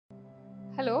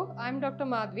Hello, I'm Dr.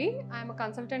 Madhavi. I'm a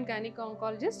consultant gynec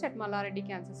oncologist at Malla Reddy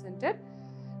Cancer Center.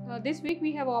 This week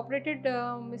we have operated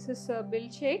Mrs. Bill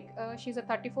Sheikh. She's a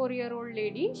 34-year-old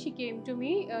lady. She came to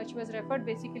me. She was referred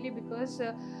basically because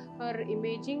her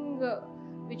imaging,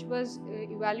 which was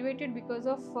evaluated because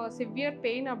of severe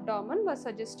pain abdomen, was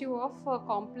suggestive of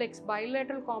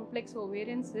bilateral complex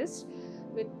ovarian cyst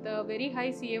with very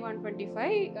high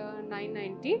CA125,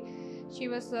 990. She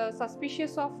was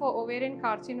suspicious of ovarian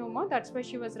carcinoma. That's why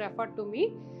she was referred to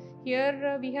me.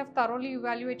 Here we have thoroughly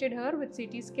evaluated her with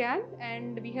CT scan,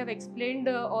 and we have explained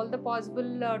all the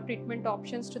possible treatment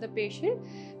options to the patient,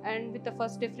 and with the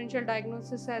first differential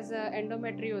diagnosis as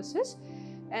endometriosis,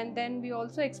 and then we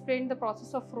also explained the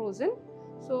process of frozen.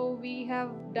 So we have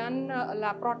done a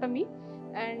laparotomy,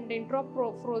 and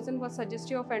intra-frozen was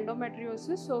suggestive of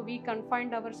endometriosis, so we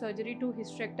confined our surgery to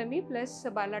hysterectomy plus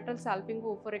bilateral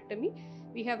salpingo-oophorectomy.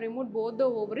 We have removed both the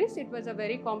ovaries. It was a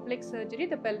very complex surgery.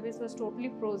 The pelvis was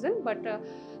totally frozen, but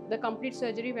the complete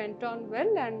surgery went on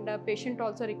well, and patient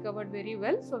also recovered very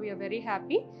well. So we are very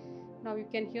happy. Now you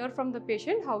can hear from the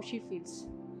patient how she feels.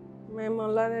 मैं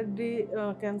मल्ला Reddy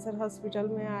cancer hospital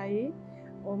में आई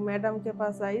और madam के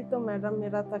पास आई तो madam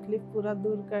मेरा तकलीफ़ पूरा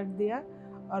दूर कर दिया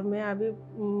और मैं अभी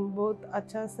बहुत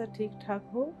अच्छा से ठीक ठाक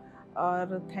हूँ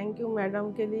और थैंक यू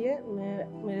मैडम के लिए।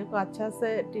 मेरे को अच्छा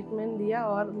से ट्रीटमेंट दिया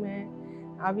और मैं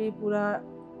अभी पूरा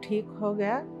ठीक हो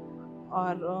गया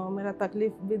और मेरा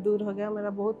तकलीफ़ भी दूर हो गया। मेरा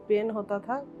बहुत पेन होता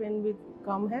था, पेन भी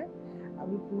कम है,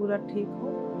 अभी पूरा ठीक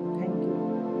हूँ। Thank you.